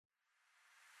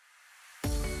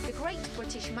Great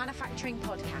British Manufacturing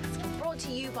Podcast, brought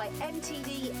to you by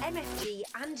MTD, MFG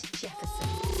and Jefferson.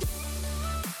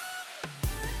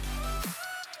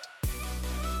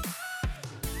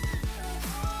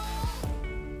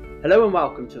 Hello and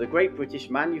welcome to the Great British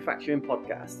Manufacturing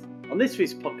Podcast. On this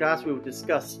week's podcast, we will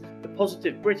discuss the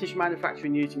positive British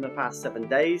manufacturing news from the past 7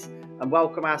 days and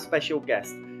welcome our special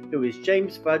guest, who is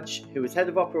James Fudge, who is Head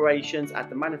of Operations at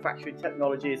the Manufacturing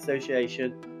Technology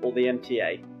Association, or the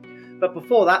MTA. But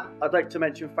before that, I'd like to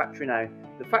mention Factory Now.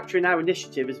 The Factory Now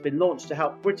initiative has been launched to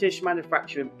help British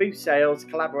manufacturing boost sales,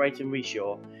 collaborate and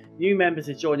reshore. New members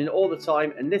are joining all the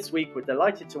time, and this week we're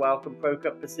delighted to welcome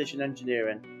ProCut Precision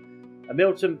Engineering, a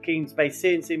Milton Keynes-based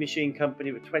CNC machine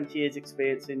company with 20 years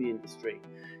experience in the industry.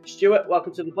 Stuart,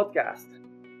 welcome to the podcast.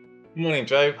 Good morning,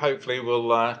 Joe. Hopefully we'll,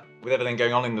 with everything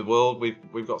going on in the world,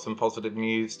 we've got some positive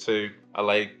news to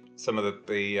allay some of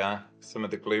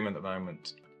the gloom at the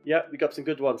moment. Yeah, we've got some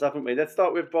good ones, haven't we? Let's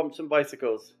start with Brompton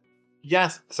Bicycles.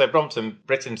 Yes, so Brompton,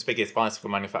 Britain's biggest bicycle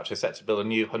manufacturer, set to build a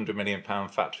new £100 million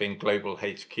factory in Global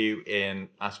HQ in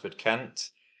Ashford,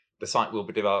 Kent. The site will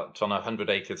be developed on 100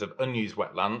 acres of unused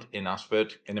wetland in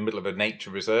Ashford, in the middle of a nature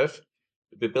reserve.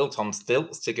 It'll be built on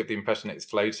stilts to give the impression it's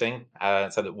floating,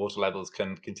 so that water levels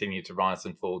can continue to rise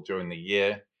and fall during the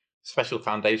year. Special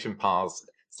foundation piles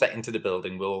set into the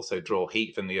building will also draw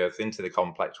heat from the earth into the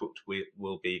complex, which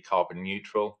will be carbon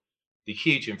neutral. The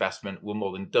huge investment will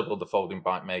more than double the folding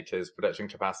bike makers' production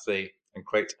capacity and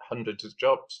create hundreds of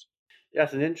jobs. Yeah,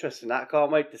 that's an interesting that. I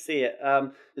can't wait to see it.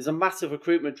 There's a massive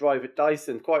recruitment drive at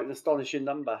Dyson, quite an astonishing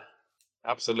number.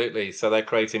 Absolutely. So they're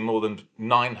creating more than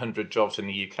 900 jobs in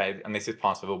the UK, and this is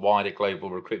part of a wider global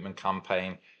recruitment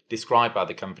campaign described by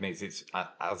the company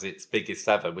as its biggest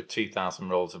ever, with 2,000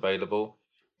 roles available.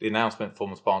 The announcement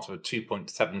forms part of a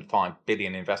 £2.75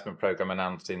 billion investment programme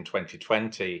announced in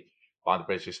 2020 by the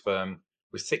British firm,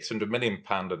 with £600 million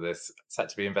of this set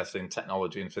to be invested in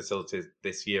technology and facilities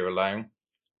this year alone.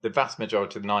 The vast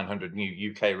majority of the 900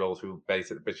 new UK roles will be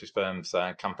based at the British firm's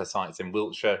campus sites in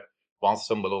Wiltshire, whilst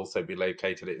some will also be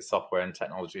located at its software and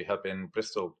technology hub in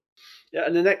Bristol. Yeah,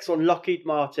 and the next one, Lockheed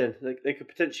Martin. They could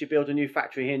potentially build a new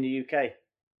factory here in the UK.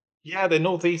 Yeah, the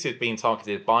North East is being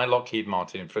targeted by Lockheed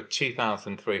Martin for a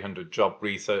 2,300 job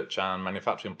research and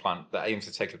manufacturing plant that aims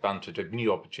to take advantage of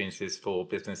new opportunities for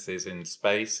businesses in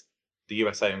space. The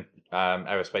USA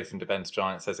aerospace and defence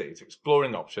giant says it is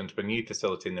exploring options for a new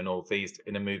facility in the North East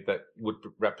in a move that would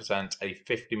represent a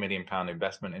 £50 million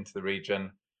investment into the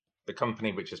region. The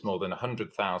company, which has more than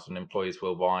 100,000 employees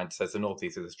worldwide, says the North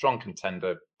East is a strong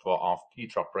contender for our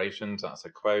future operations. That's a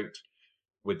quote,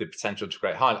 with the potential to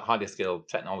create highly skilled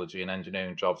technology and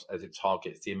engineering jobs as it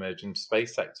targets the emerging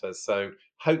space sector. So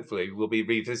hopefully we'll be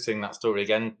revisiting that story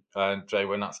again, Joe,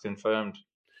 when that's confirmed.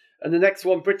 And the next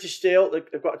one, British Steel,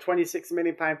 they've got a £26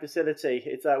 million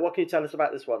facility. What can you tell us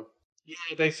about this one? Yeah,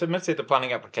 they submitted the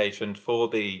planning application for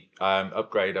the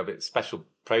upgrade of its special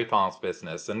profiles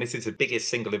business, and this is the biggest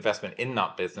single investment in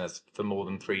that business for more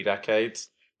than 3 decades.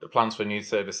 The plans for a new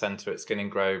service centre at Skinning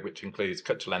Grove, which includes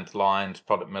cut-to-length lines,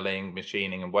 product milling,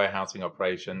 machining and warehousing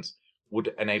operations,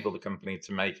 would enable the company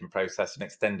to make and process an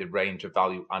extended range of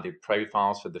value-added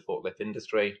profiles for the forklift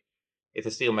industry. If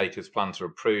the steelmakers plan to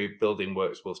approve, building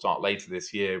works will start later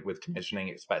this year, with commissioning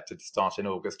expected to start in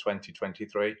August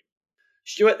 2023.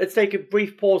 Stuart, let's take a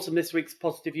brief pause from this week's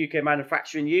positive UK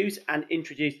manufacturing news and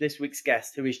introduce this week's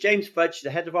guest, who is James Fudge, the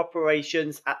Head of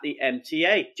Operations at the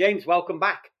MTA. James, welcome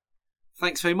back.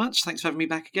 Thanks very much. Thanks for having me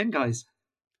back again, guys.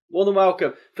 More than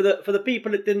welcome. For the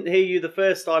people that didn't hear you the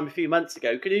first time a few months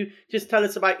ago, could you just tell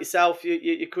us about yourself,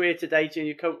 your career to date and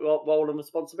your current role and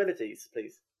responsibilities,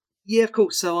 please? Yeah, of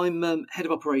course. So I'm Head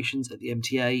of Operations at the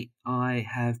MTA. I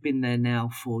have been there now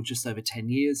for just over 10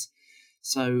 years.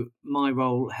 So my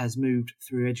role has moved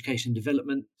through education and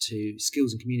development to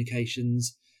skills and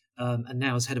communications. And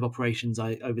now as Head of Operations,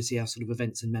 I oversee our sort of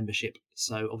events and membership.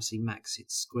 So obviously Max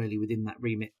sits squarely within that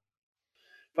remit.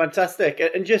 Fantastic.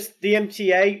 And just the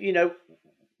MTA,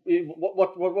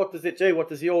 what does it do? What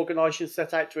does the organisation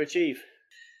set out to achieve?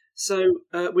 So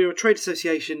we're a trade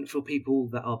association for people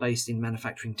that are based in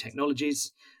manufacturing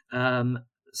technologies.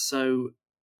 So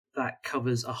that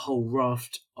covers a whole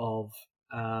raft of,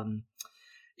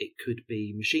 it could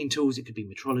be machine tools, it could be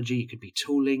metrology, it could be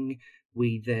tooling.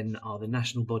 We then are the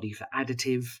national body for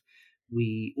additive.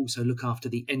 We also look after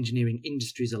the Engineering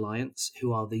Industries Alliance,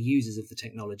 who are the users of the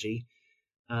technology.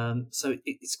 So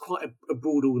it's quite a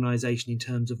broad organisation in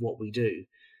terms of what we do.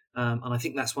 And I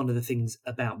think that's one of the things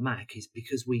about MAC is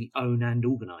because we own and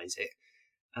organise it,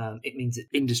 it means that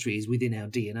industry is within our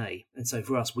DNA. And so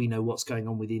for us, we know what's going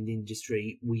on within the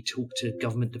industry. We talk to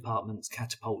government departments,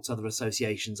 catapults, other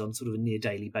associations on sort of a near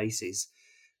daily basis.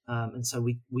 And so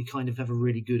we kind of have a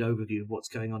really good overview of what's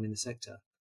going on in the sector.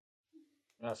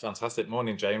 That's fantastic.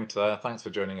 Morning, James. Thanks for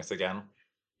joining us again.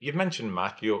 You've mentioned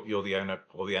MAC. You're the owner,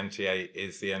 or the MTA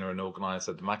is the owner and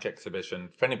organizer of the MAC exhibition.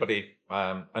 For anybody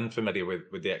unfamiliar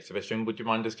with the exhibition, would you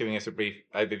mind just giving us a brief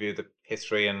overview of the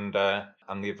history and the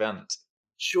event?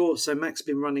 Sure. So MAC's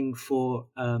been running for,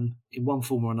 in one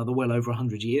form or another, well over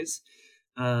 100 years.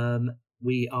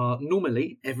 We are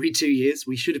normally every 2 years.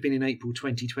 We should have been in April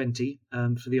 2020.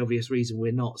 For the obvious reason,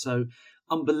 we're not. So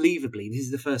unbelievably, this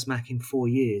is the first MAC in 4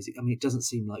 years. I mean, it doesn't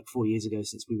seem like 4 years ago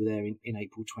since we were there in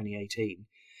April 2018.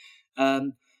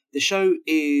 The show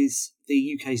is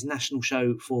the UK's national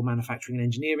show for manufacturing and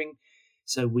engineering.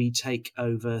 So we take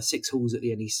over 6 halls at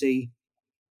the NEC.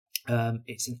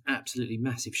 It's an absolutely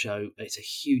massive show. It's a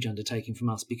huge undertaking from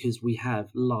us because we have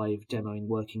live demoing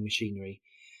working machinery.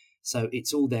 So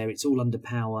it's all there. It's all under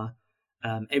power.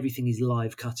 Everything is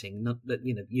live cutting. Not that,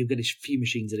 you'll get a few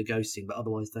machines that are ghosting, but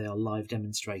otherwise they are live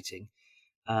demonstrating.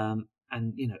 And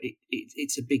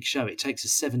it's a big show. It takes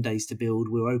us 7 days to build.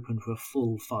 We're open for a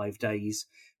full 5 days.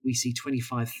 We see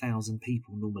 25,000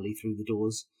 people normally through the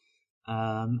doors,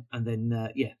 and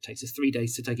then it takes us 3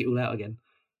 days to take it all out again.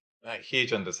 A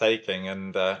huge undertaking,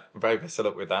 and very best of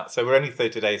luck with that. So we're only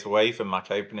 30 days away from MAC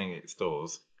opening its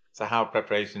doors. So how are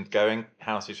preparations going?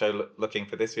 How's your show looking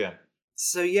for this year?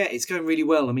 So it's going really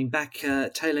well. I mean, back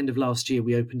tail end of last year,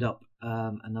 we opened up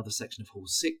another section of Hall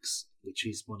 6, which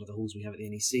is one of the halls we have at the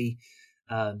NEC,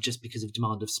 just because of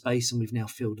demand of space, and we've now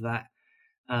filled that.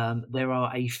 There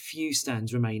are a few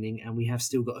stands remaining, and we have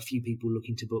still got a few people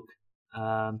looking to book.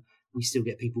 We still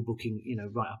get people booking,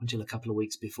 right up until a couple of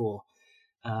weeks before.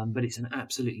 But it's an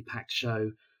absolutely packed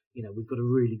show. We've got a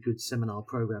really good seminar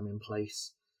program in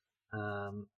place.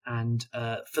 And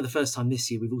for the first time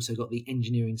this year, we've also got the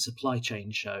Engineering Supply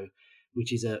Chain Show,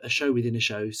 which is a show within a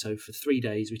show. So for 3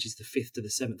 days, which is the 5th to the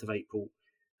 7th of April,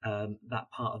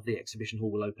 that part of the exhibition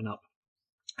hall will open up.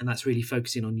 And that's really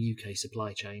focusing on UK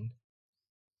supply chain.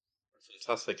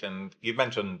 Fantastic. And you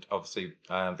mentioned, obviously,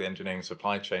 the Engineering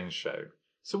Supply Chain Show.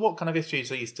 So what kind of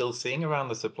issues are you still seeing around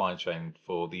the supply chain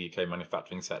for the UK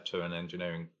manufacturing sector and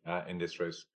engineering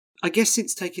industries? I guess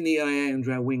since taking the EIA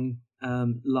under our wing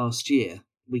last year,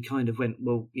 we kind of went,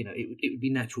 well, it would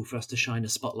be natural for us to shine a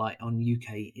spotlight on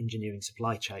UK engineering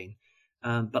supply chain.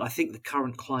 But I think the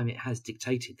current climate has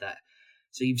dictated that.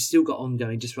 So you've still got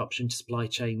ongoing disruption to supply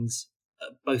chains,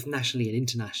 both nationally and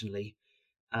internationally.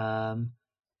 And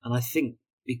I think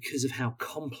because of how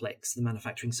complex the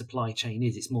manufacturing supply chain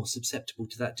is, it's more susceptible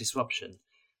to that disruption.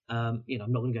 I'm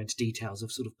not going to go into details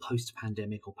of sort of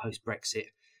post-pandemic or post-Brexit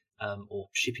or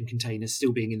shipping containers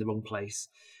still being in the wrong place.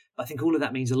 I think all of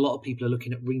that means a lot of people are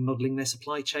looking at remodelling their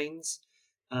supply chains.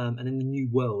 And in the new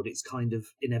world, it's kind of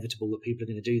inevitable that people are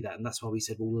going to do that. And that's why we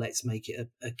said, well, let's make it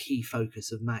a key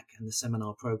focus of MAC and the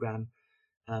seminar program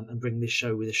and bring this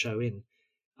show with a show in.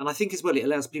 And I think as well, it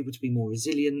allows people to be more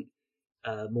resilient,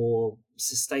 more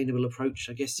sustainable approach,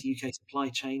 I guess, to UK supply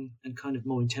chain and kind of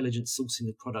more intelligent sourcing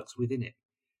of products within it.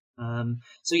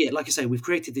 Like I say, we've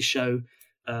created this show.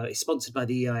 It's sponsored by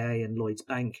the EIA and Lloyds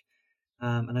Bank.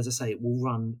 And as I say, it will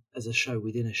run as a show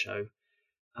within a show.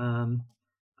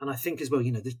 And I think as well,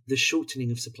 the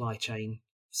shortening of supply chain,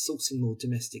 sourcing more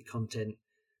domestic content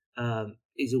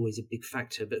is always a big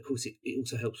factor. But of course, it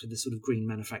also helps with the sort of green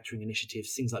manufacturing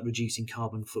initiatives, things like reducing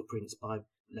carbon footprints by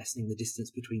lessening the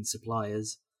distance between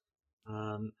suppliers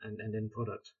and end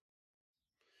product.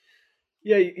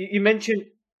 Yeah, you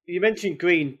mentioned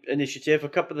green initiative a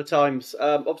couple of times.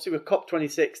 Obviously, with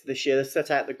COP26 this year, they set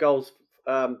out the goals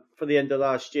for the end of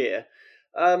last year.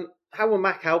 How will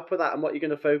MAC help with that, and what are you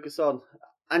going to focus on?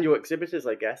 And your exhibitors,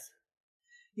 I guess.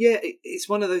 Yeah, it's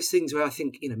one of those things where I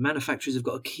think manufacturers have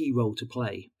got a key role to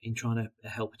play in trying to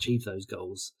help achieve those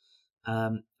goals.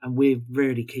 And we're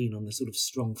really keen on the sort of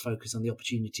strong focus on the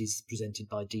opportunities presented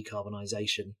by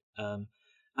decarbonisation and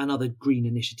other green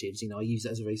initiatives. I use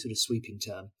that as a very sort of sweeping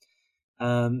term.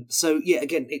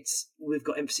 Again, we've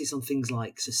got emphasis on things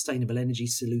like sustainable energy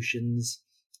solutions,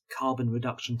 carbon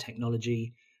reduction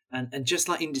technology, and just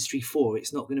like Industry 4,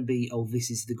 it's not going to be, this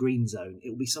is the green zone. It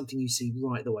will be something you see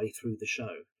right the way through the show.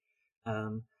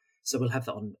 So we'll have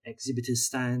that on exhibitors'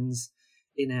 stands.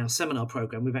 In our seminar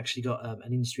program, we've actually got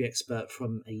an industry expert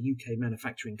from a UK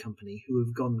manufacturing company who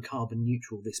have gone carbon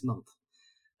neutral this month.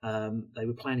 They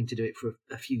were planning to do it for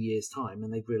a few years' time,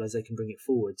 and they've realised they can bring it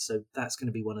forward. So that's going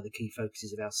to be one of the key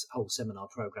focuses of our whole seminar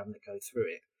program that go through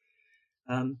it.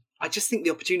 I just think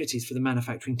the opportunities for the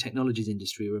manufacturing technologies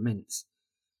industry are immense.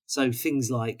 So things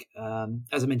like,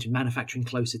 as I mentioned, manufacturing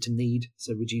closer to need,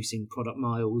 so reducing product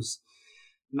miles,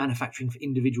 manufacturing for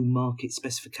individual market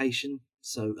specification.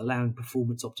 so allowing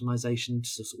performance optimization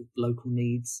to sort of local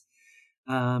needs.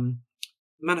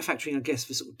 Manufacturing, I guess,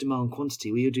 for sort of demand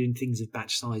quantity, where you're doing things of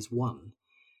batch size 1,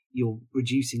 you're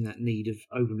reducing that need of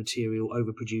over material,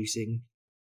 over producing,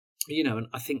 and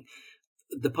I think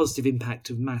the positive impact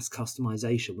of mass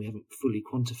customization we haven't fully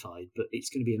quantified, but it's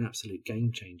going to be an absolute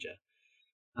game changer.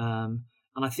 And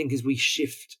I think as we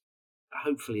shift,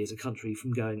 hopefully as a country,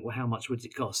 from going, well, how much would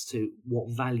it cost, to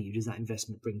what value does that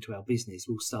investment bring to our business,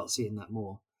 we'll start seeing that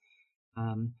more.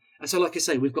 And so, like I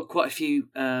say, we've got quite a few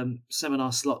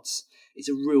seminar slots. It's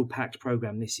a real packed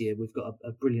program this year. We've got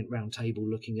a brilliant round table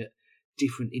looking at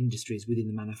different industries within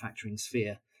the manufacturing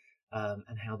sphere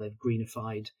and how they've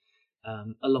greenified,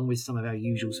 along with some of our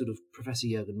usual sort of Professor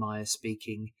Jürgen Meyer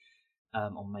speaking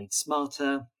on Made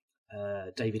Smarter.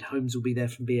 David Holmes will be there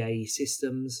from BAE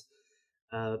Systems.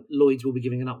 Lloyds will be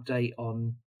giving an update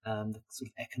on the sort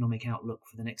of economic outlook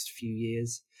for the next few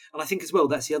years. And I think as well,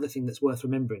 that's the other thing that's worth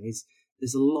remembering, is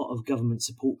there's a lot of government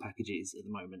support packages at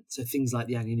the moment. So things like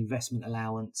the annual investment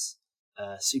allowance,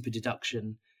 super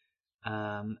deduction,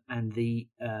 and the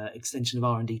extension of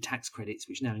R&D tax credits,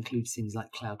 which now includes things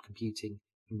like cloud computing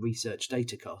and research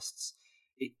data costs.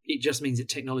 It just means that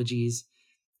technology is,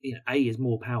 A, is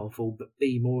more powerful, but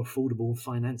B, more affordable and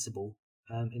financeable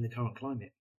in the current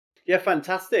climate. Yeah,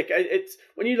 fantastic. It's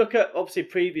when you look at obviously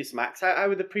previous Macs,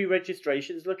 how are the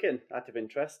pre-registrations looking, out of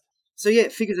interest? So yeah,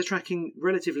 figures are tracking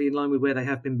relatively in line with where they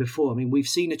have been before. I mean, we've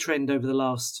seen a trend over the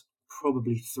last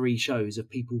probably 3 shows of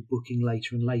people booking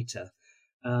later and later.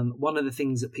 One of the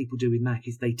things that people do with Mac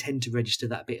is they tend to register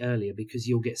that a bit earlier, because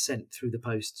you'll get sent through the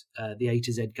post the A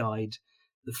to Z guide,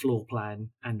 the floor plan,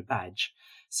 and a badge,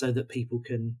 so that people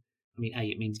can, I mean, A,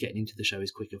 it means getting into the show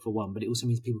is quicker for one, but it also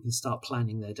means people can start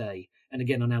planning their day. And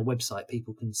again, on our website,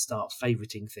 people can start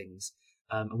favouriting things.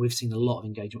 And we've seen a lot of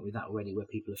engagement with that already, where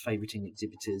people are favouriting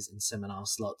exhibitors and seminar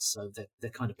slots, so they're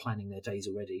kind of planning their days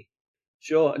already.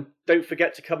 Sure, and don't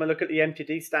forget to come and look at the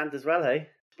MTD stand as well, hey?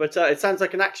 But it sounds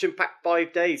like an action-packed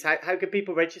 5 days. How can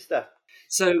people register?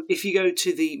 So if you go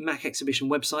to the Mac Exhibition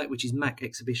website, which is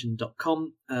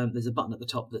macexhibition.com, there's a button at the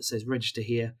top that says register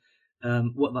here.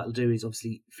 What that'll do is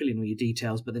obviously fill in all your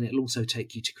details, but then it'll also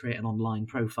take you to create an online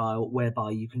profile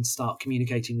whereby you can start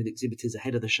communicating with exhibitors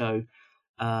ahead of the show,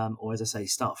 or, as I say,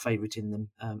 start favouriting them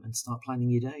and start planning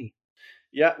your day.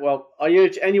 Yeah, well, I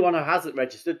urge anyone who hasn't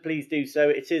registered, please do so.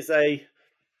 It is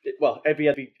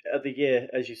every other year,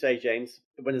 as you say, James,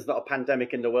 when there's not a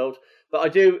pandemic in the world. But I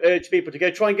do urge people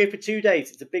to try and go for 2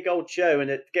 days. It's a big old show,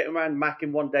 and getting around Mac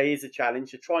in 1 day is a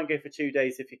challenge. So try and go for 2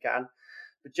 days if you can.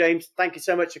 But James, thank you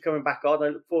so much for coming back on. I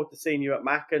look forward to seeing you at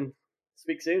Mac, and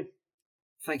speak soon.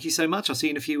 Thank you so much. I'll see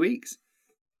you in a few weeks.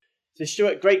 So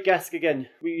Stuart, great guest again.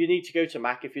 You need to go to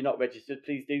Mac if you're not registered.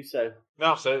 Please do so.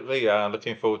 Absolutely.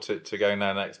 Looking forward to going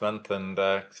there next month, and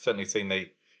certainly seeing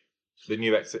the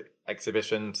new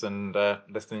exhibitions and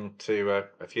listening to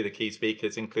a few of the key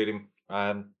speakers, including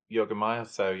Jürgen Meyer.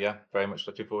 So yeah, very much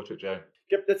looking forward to it, Joe.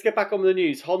 Let's get back on with the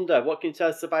news. Honda, what can you tell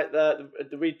us about the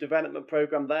redevelopment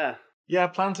programme there? Yeah,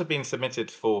 plans have been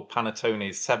submitted for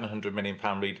Panettone's £700 million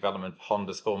redevelopment of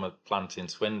Honda's former plant in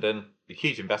Swindon. The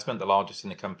huge investment, the largest in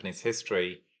the company's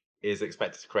history, is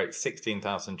expected to create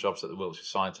 16,000 jobs at the Wiltshire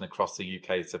site and across the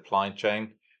UK supply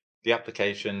chain. The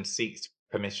application seeks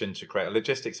permission to create a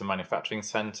logistics and manufacturing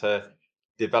centre,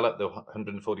 develop the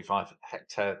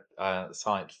 145-hectare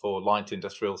site for light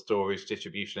industrial storage,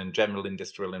 distribution and general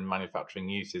industrial and manufacturing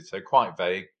uses. So quite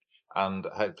vague, and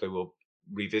hopefully we'll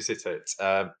revisit it.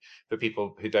 For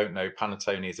people who don't know,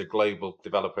 Panettone is a global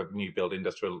developer of new build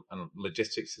industrial and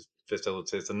logistics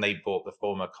facilities, and they bought the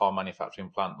former car manufacturing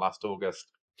plant last August.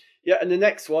 Yeah, and the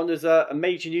next one is a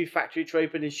major new factory to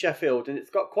open in Sheffield, and it's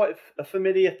got quite a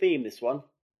familiar theme, this one.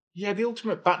 Yeah, the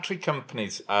Ultimate Battery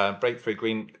Company's breakthrough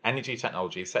green energy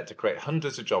technology is set to create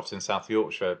hundreds of jobs in South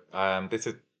Yorkshire. This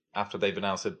is after they've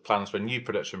announced plans for a new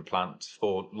production plant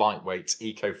for lightweight,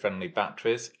 eco-friendly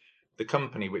batteries. The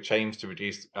company, which aims to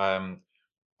reduce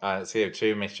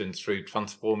CO2 emissions through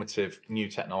transformative new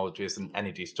technologies and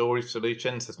energy storage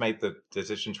solutions, has made the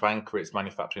decision to anchor its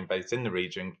manufacturing base in the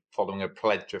region following a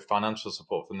pledge of financial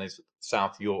support from the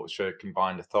South Yorkshire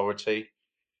Combined Authority.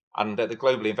 And at the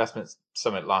Global Investment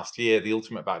Summit last year, the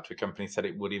Ultimate Battery Company said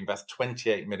it would invest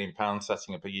 £28 million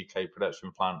setting up a UK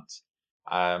production plant.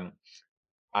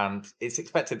 And it's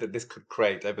expected that this could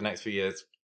create, over the next few years,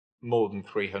 more than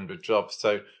 300 jobs.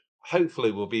 So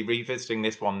hopefully we'll be revisiting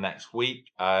this one next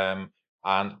week, and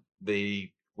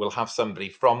we'll have somebody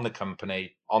from the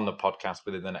company on the podcast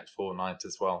within the next fortnight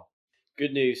as well.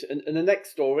 Good news. And the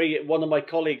next story, one of my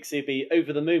colleagues will be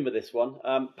over the moon with this one.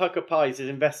 Pucker Pies is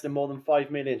investing more than $5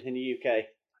 million in the UK.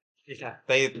 Yeah,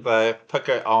 they've put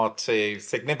out to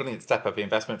significantly step up the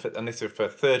investment, and this is for a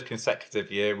third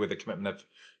consecutive year with a commitment of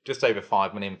just over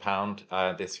 £5 million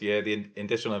this year. The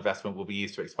additional investment will be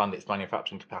used to expand its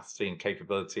manufacturing capacity and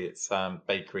capability. Its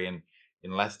bakery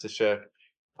in Leicestershire,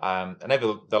 and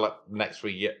over the next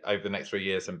 3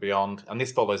 years and beyond. And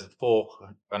this follows a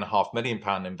 £4.5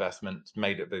 million investment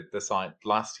made at the site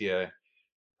last year,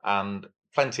 and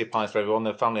plenty of pies for everyone.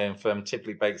 The family-owned firm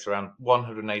typically bakes around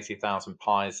 180,000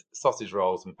 pies, sausage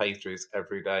rolls, and pastries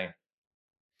every day.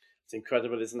 It's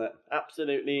incredible, isn't it?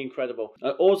 Absolutely incredible.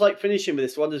 Always like finishing with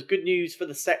this one. There's good news for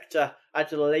the sector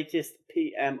out of the latest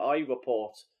PMI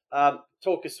report.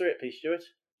 Talk us through it, please, Stuart.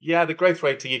 Yeah, the growth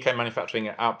rate of UK manufacturing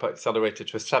output accelerated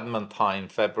to a 7-month high in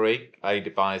February,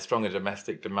 aided by stronger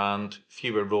domestic demand,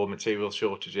 fewer raw material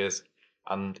shortages,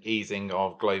 and easing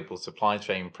of global supply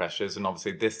chain pressures. And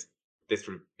obviously, this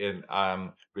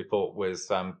report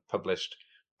was published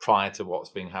prior to what's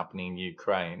been happening in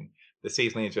Ukraine. The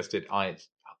seasonally adjusted IHS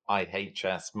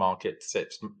Markit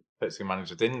SIPS Purchasing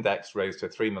Managers Index rose to a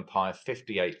 3-month high of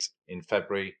 58 in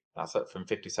February. That's up from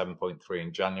 57.3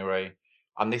 in January.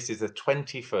 And this is the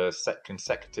 21st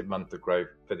consecutive month of growth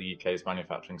for the UK's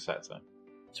manufacturing sector.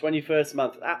 21st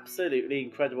month, absolutely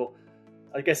incredible.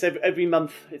 I guess every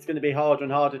month it's going to be harder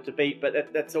and harder to beat, but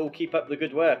let's all keep up the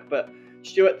good work. But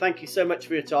Stuart, thank you so much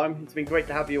for your time. It's been great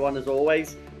to have you on as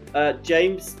always.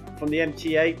 James from the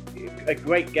MTA, a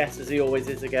great guest as he always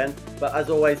is again. But as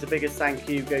always, the biggest thank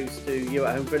you goes to you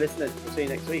at home for listening. We'll see you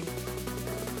next week.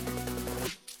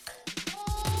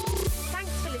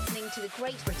 Thanks for listening to the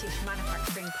Great British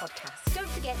Manufacturing Podcast. Don't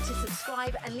forget to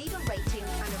subscribe and leave a rating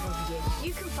and a review.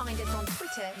 You can find us on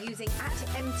Twitter using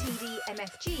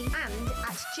 @MTDMFG and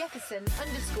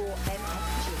 @Jefferson_MFG.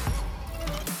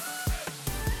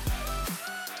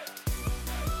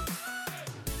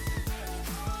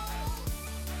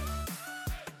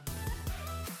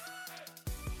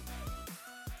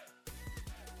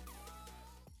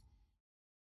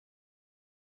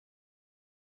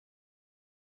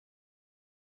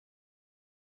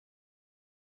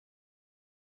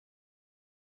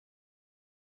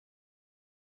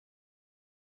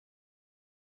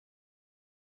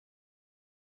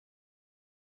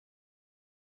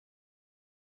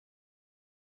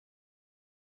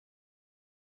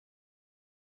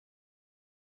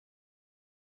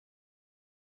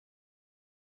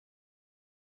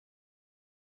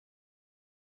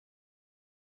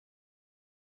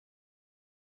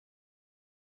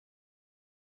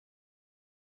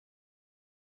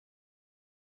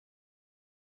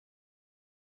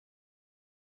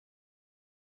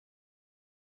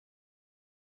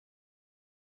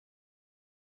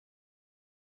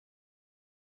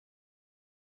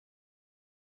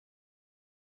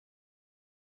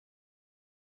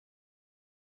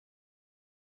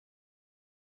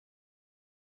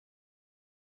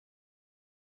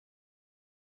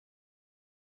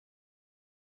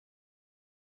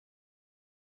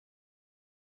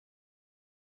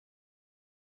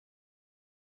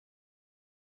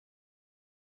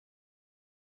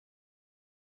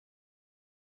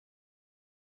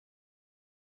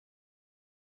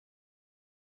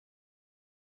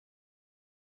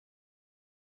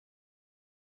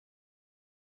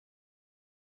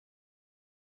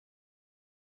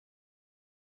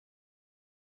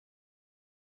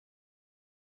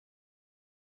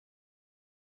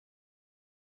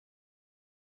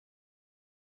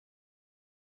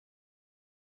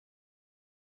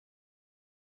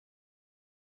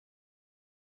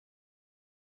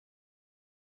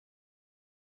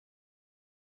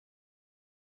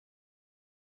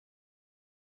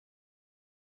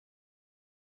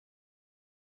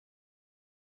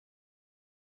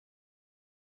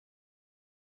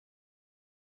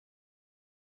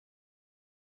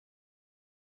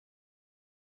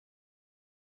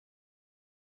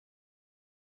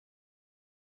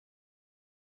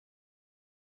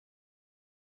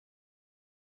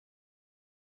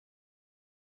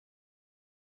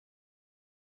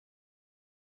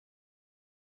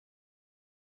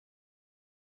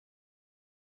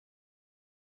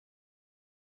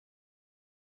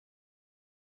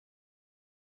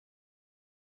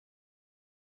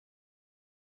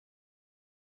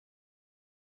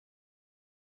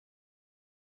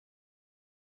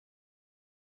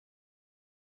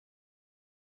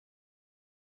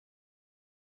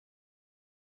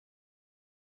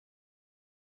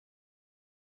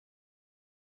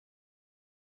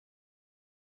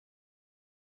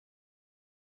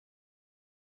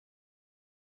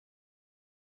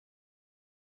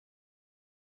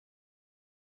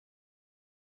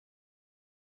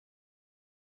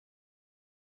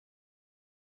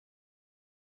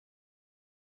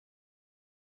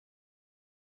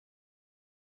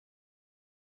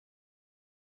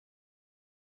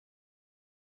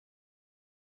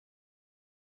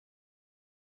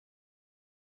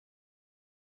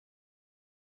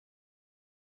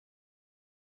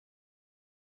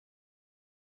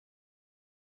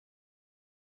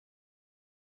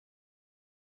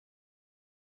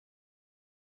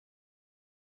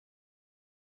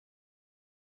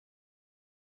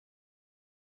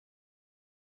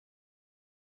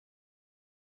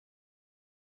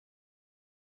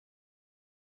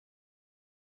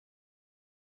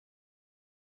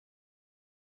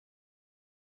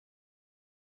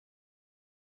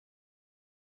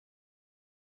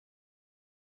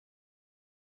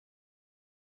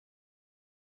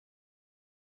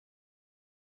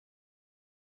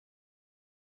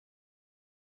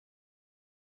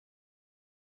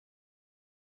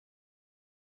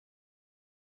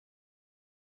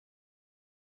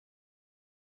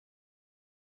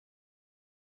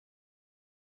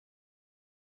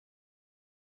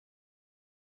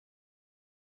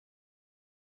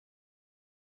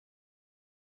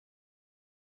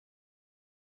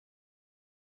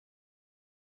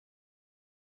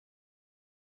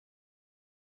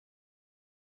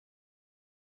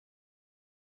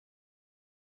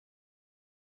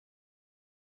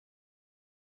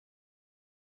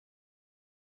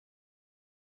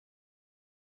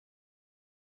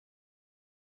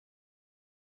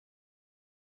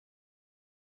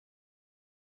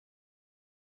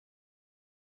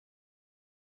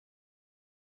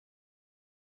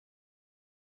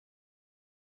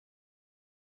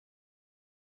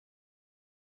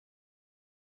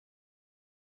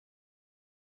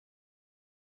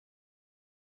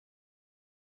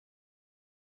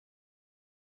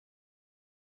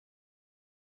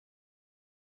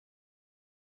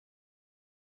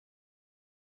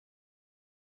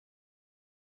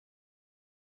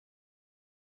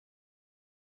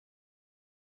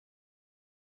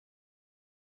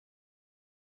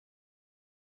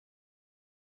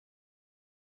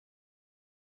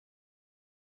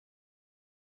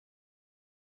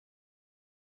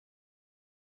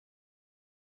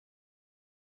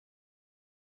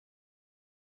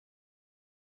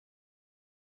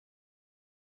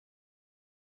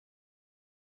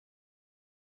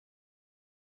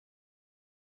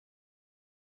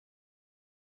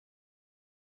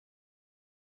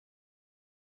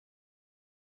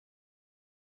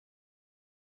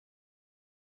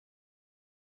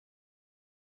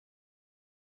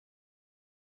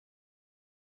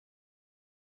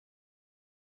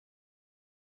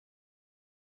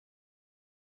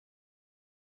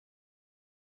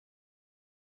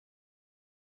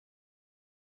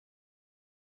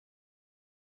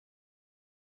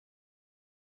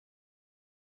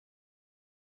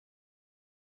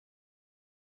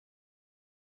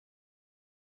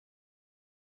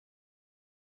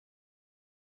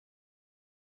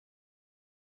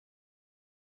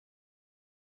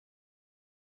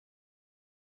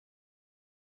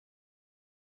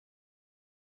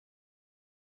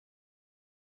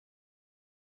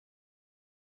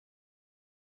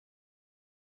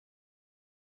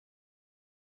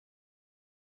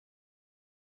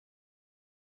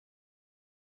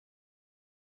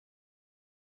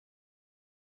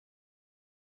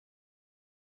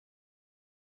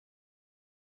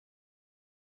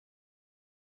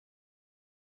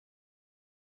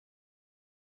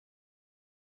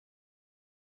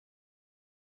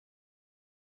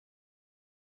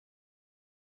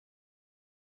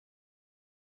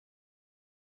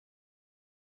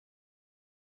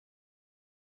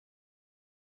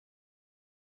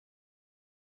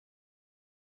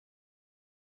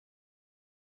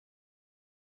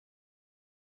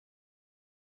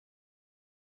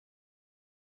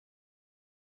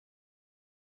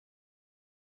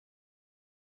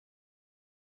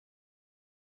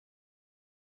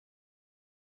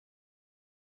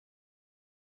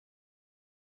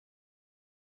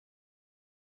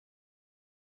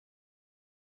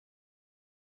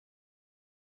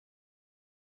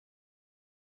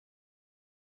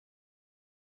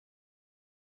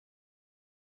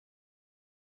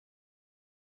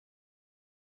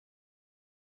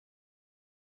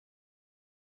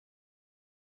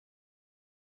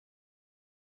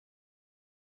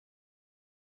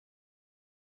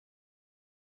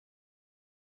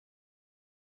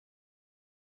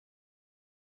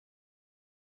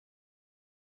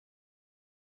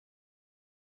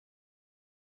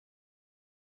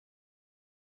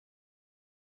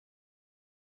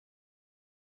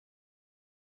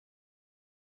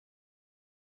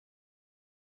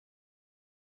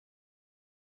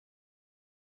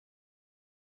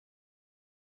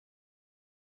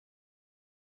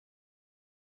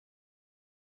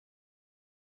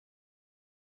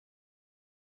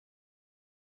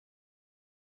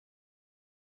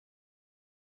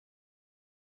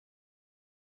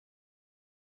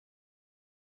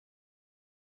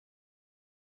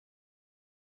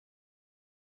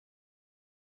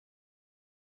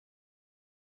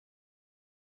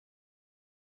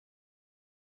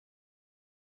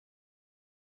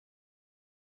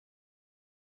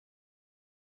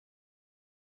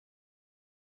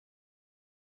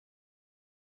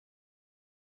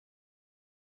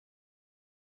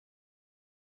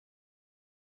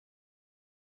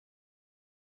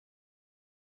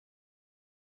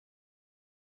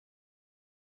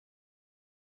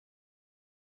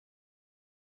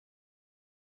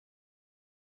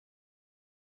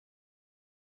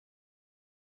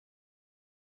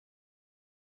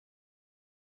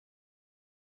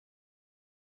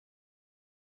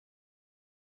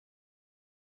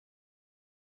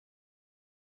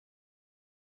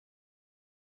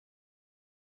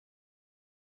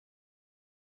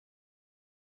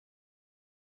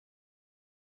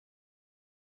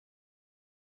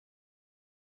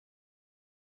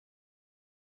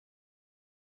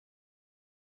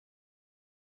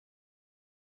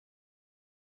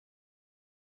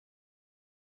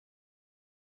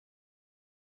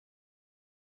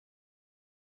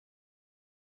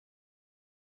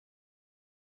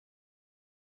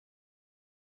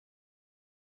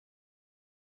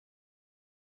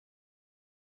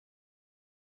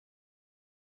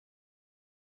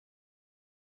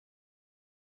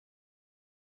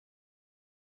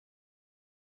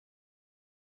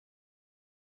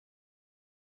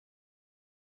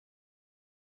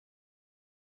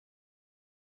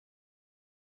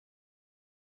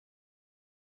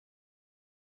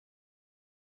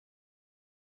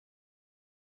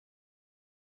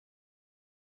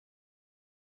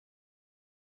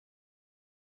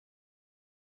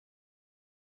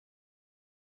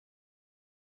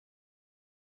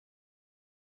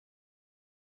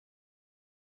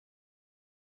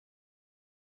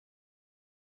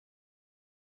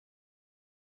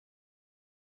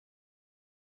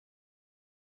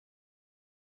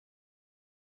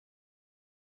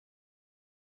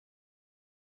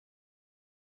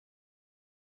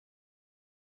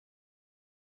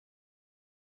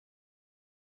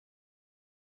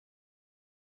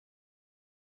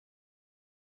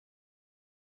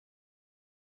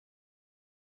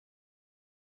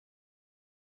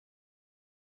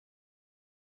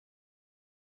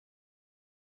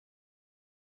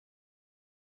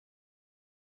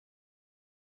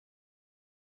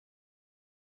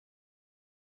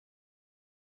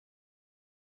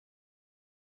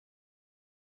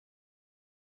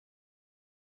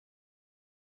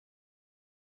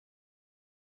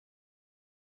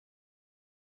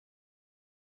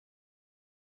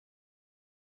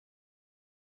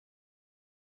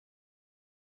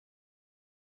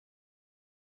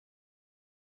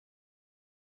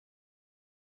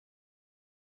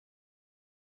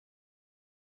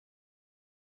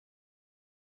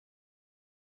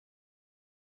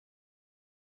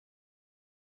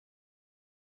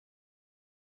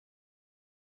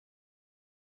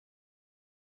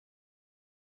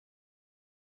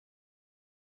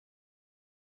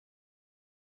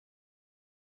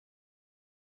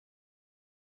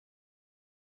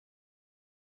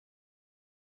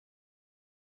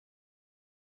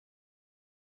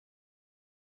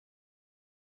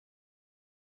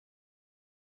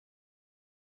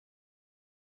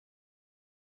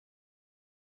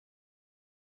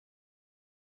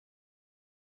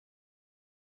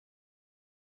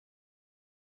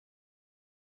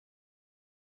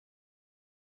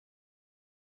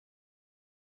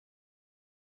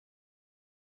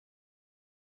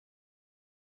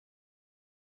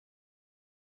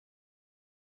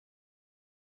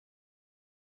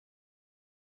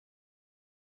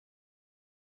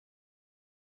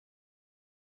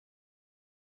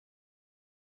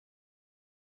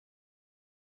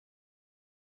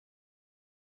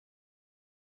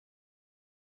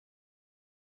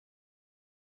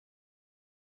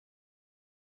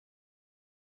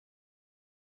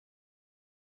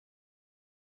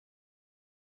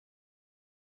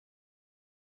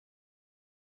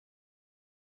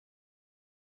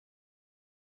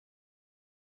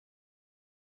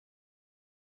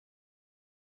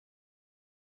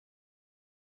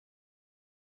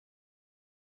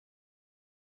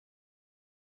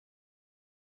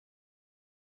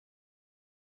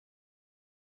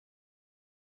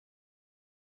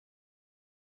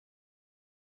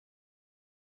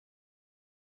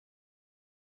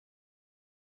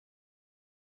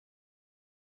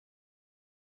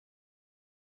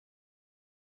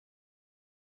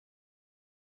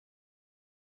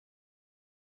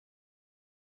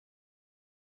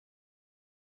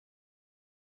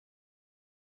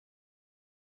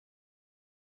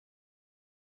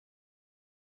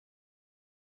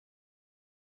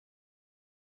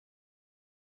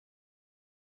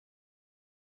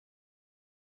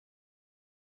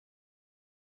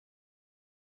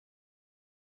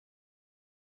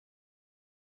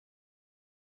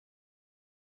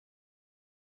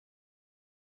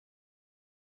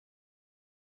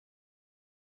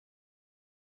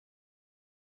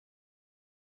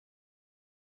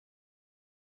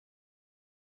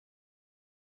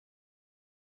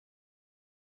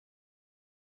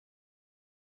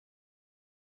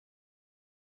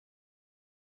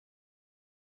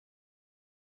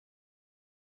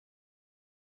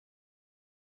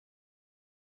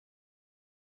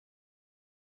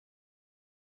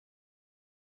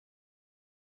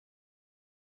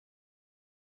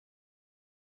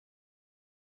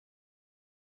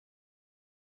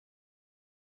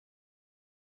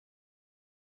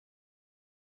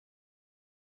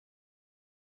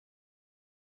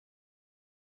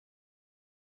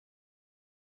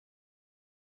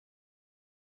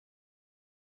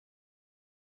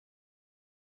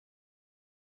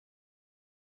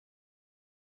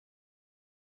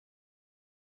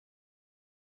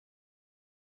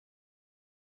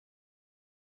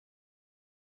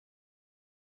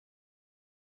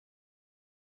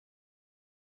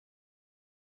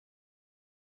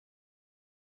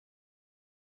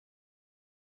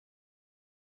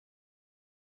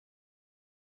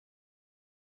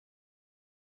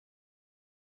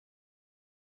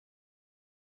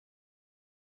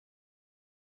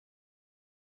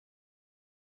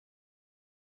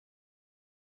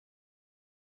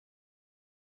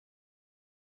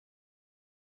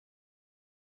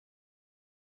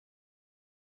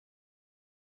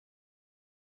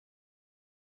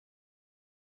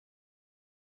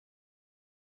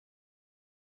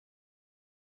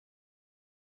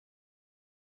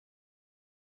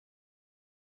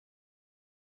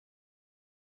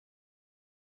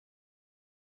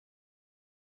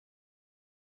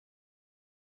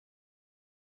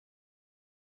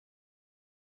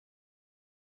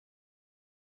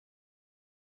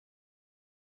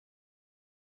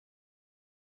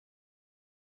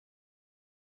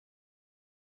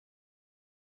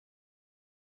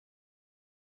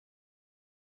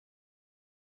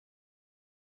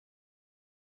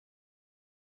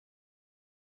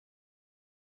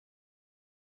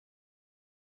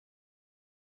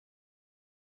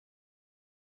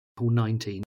 Apple 19.